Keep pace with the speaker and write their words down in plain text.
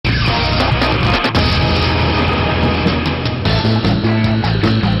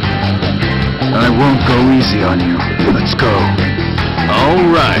won't go easy on you. Let's go. All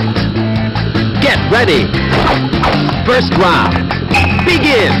right. Get ready. First round.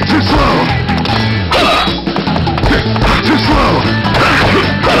 Begin. Too slow. Too slow.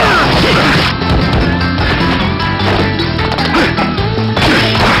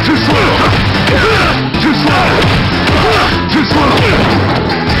 Too slow. Too slow. Too slow.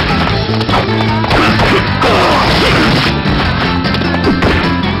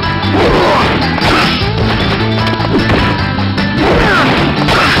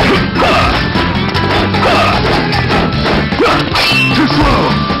 Too slow.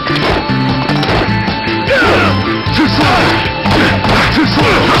 Too slow. Too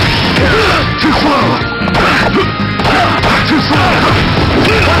slow. Too slow. Too slow.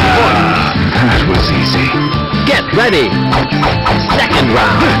 That was easy. Get ready. Second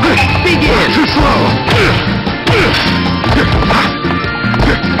round. Begin. Too slow. Too slow.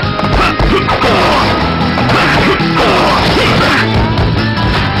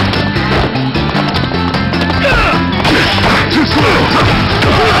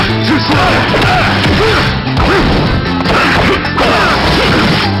 Too slow.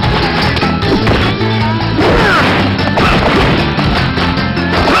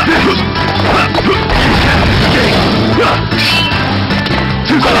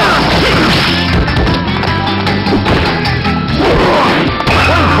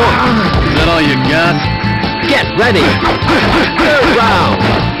 Is that all you got? Get ready. Third round.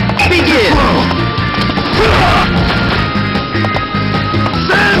 Begin.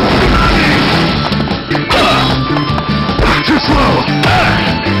 Too slow. Too slow.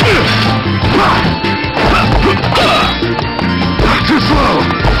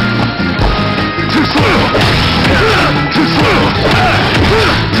 Too slow. Too slow.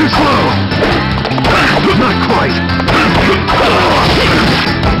 Too slow. Not quite.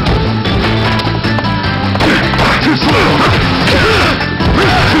 Too slow.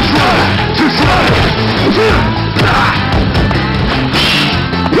 Too slow. Too slow.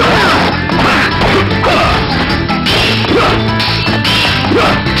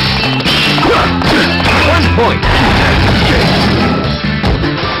 One point.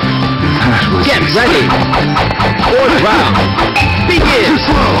 Get ready. Fourth round. Begin. Too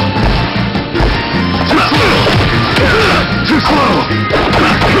slow. Too slow. Too slow.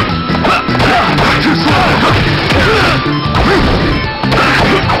 Too slow. Too slow.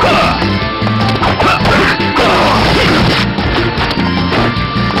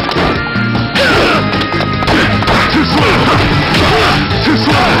 Too slow.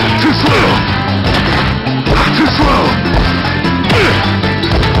 Too slow. Too slow.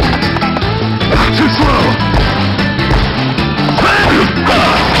 Too slow.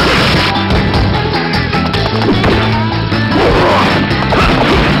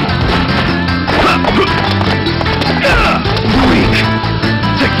 Weak.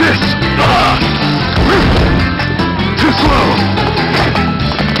 Take this. Too slow.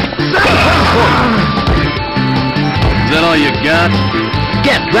 Is that all you got?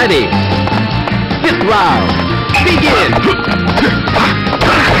 Get ready. Fifth round. Begin.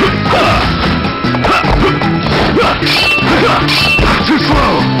 Too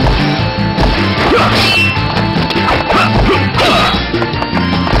slow.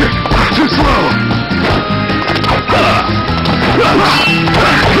 Too slow.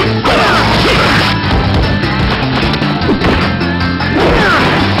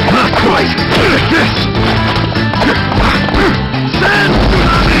 Not quite. Take this. Sand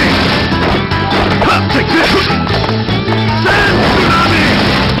tsunami. Take this. Sand tsunami.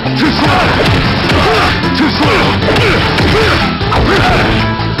 Too slow. Too slow. Too slow.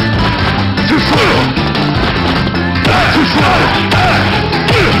 Too slow.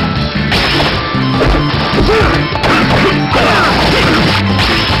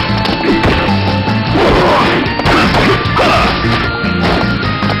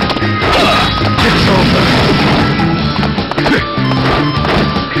 It's over.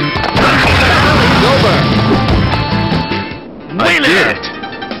 It's over. I did it.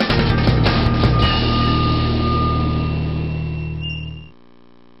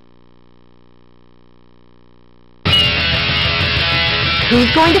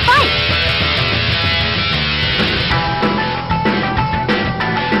 Who's going to fight?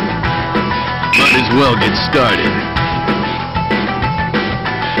 Might as well get started.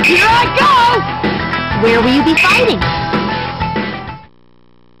 Here I go! Where will you be fighting?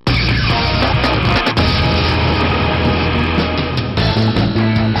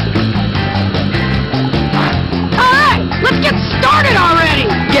 Alright, let's get started already!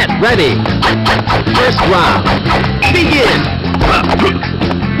 Get ready. First round. Begin.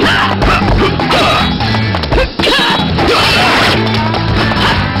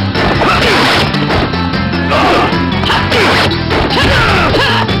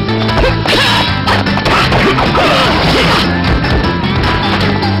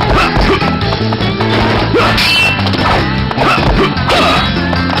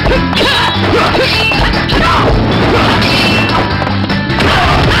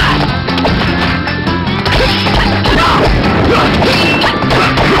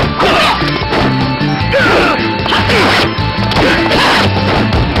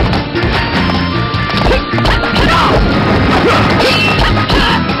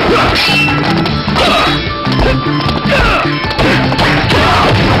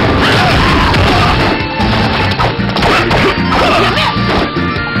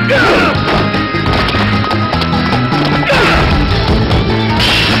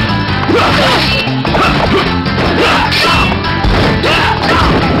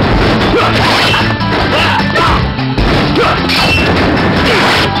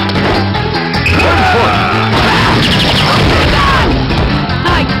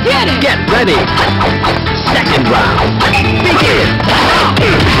 Ready. Second round. Begin.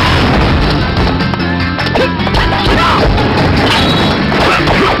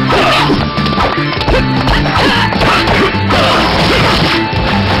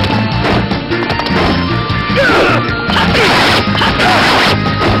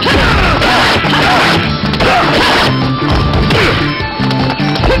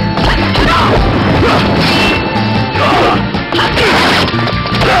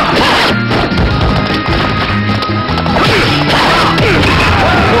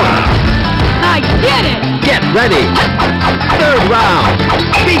 Ready. Third round.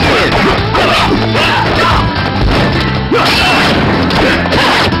 Begin.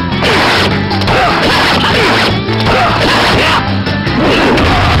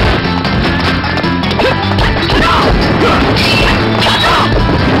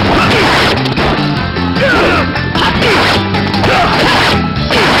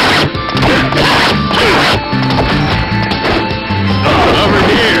 Over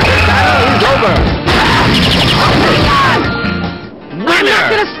here. Battle is over. I'm not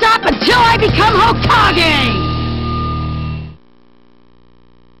gonna stop until I become Hokage!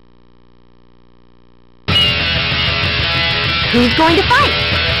 Who's going to fight?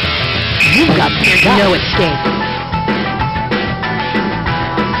 You've got no escape.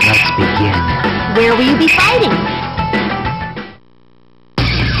 Let's begin. Where will you be fighting?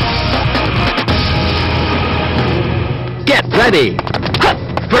 Get ready.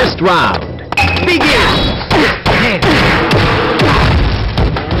 First round. Begin.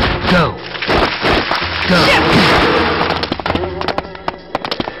 Go. Go.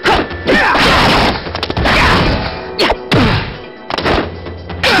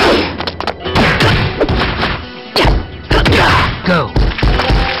 Go.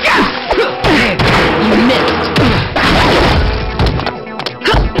 You missed.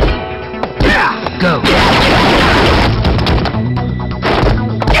 Go.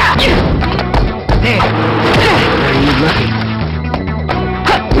 There. Where are you looking?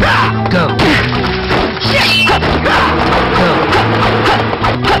 Go. Go.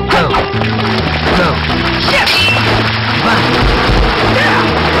 Go. Go. Fine.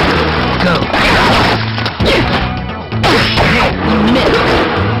 Go. You missed.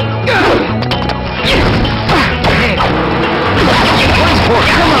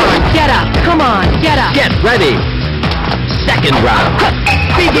 Come on, get up. Come on, get up. Get ready. Second round.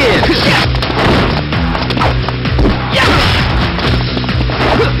 Begin.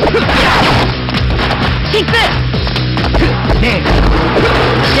 Take this. There.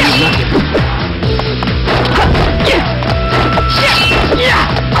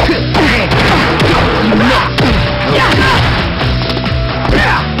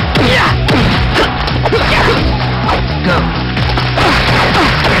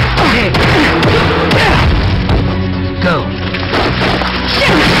 Go.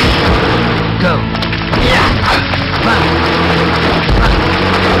 Go. Go.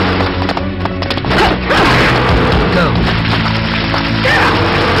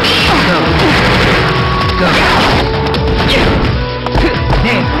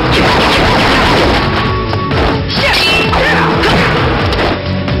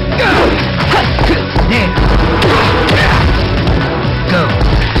 Go.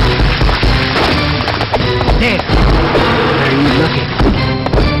 There. Where are you looking?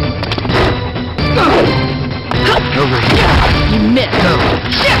 Over here. You missed. Go.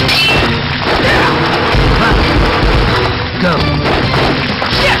 Go.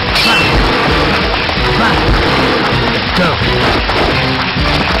 Go.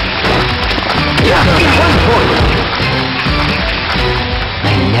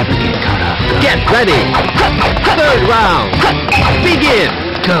 Get ready. Third round. Begin.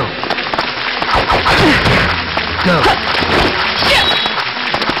 Go. Go.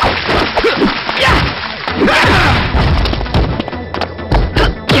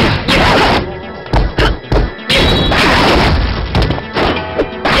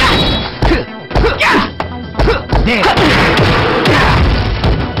 There.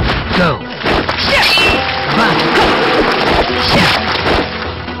 Go. Come on.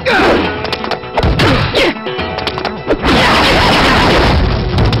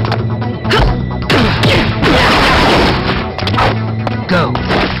 Go.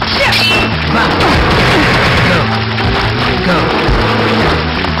 Come on. Go. Go.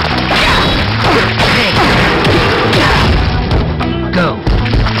 Hey. Go.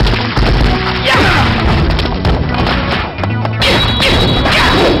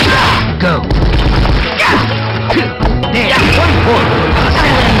 Go. There. 1 point.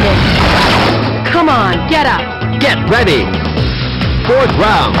 Come on, get up. Get ready. Fourth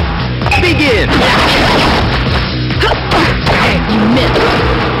round. Begin. Hey, you missed.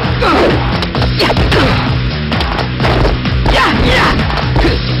 Go.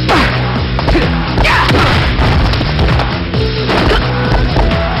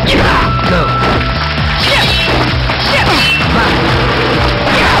 Go.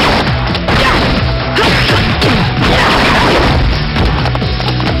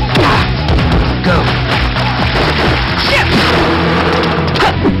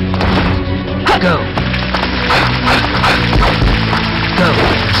 Go. Go.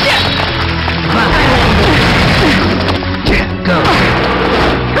 Go.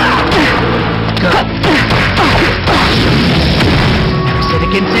 Go.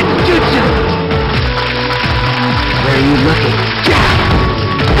 Parasitic insect jutsu. Where are you looking?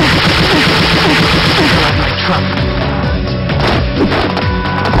 Fill out my trunk.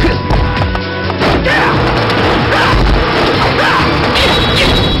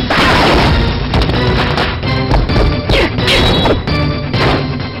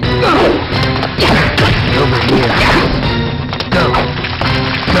 Over here. Go.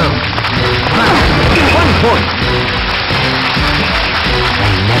 Go. 1 point. I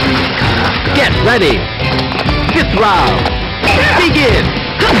never get caught off guard. Get ready. Fifth round. Begin.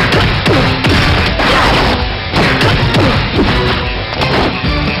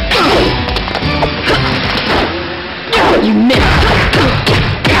 You missed.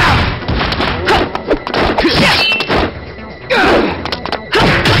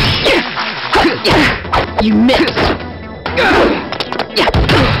 You missed.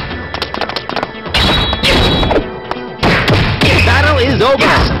 Battle is over.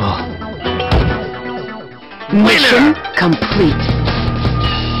 Impossible. Mission complete.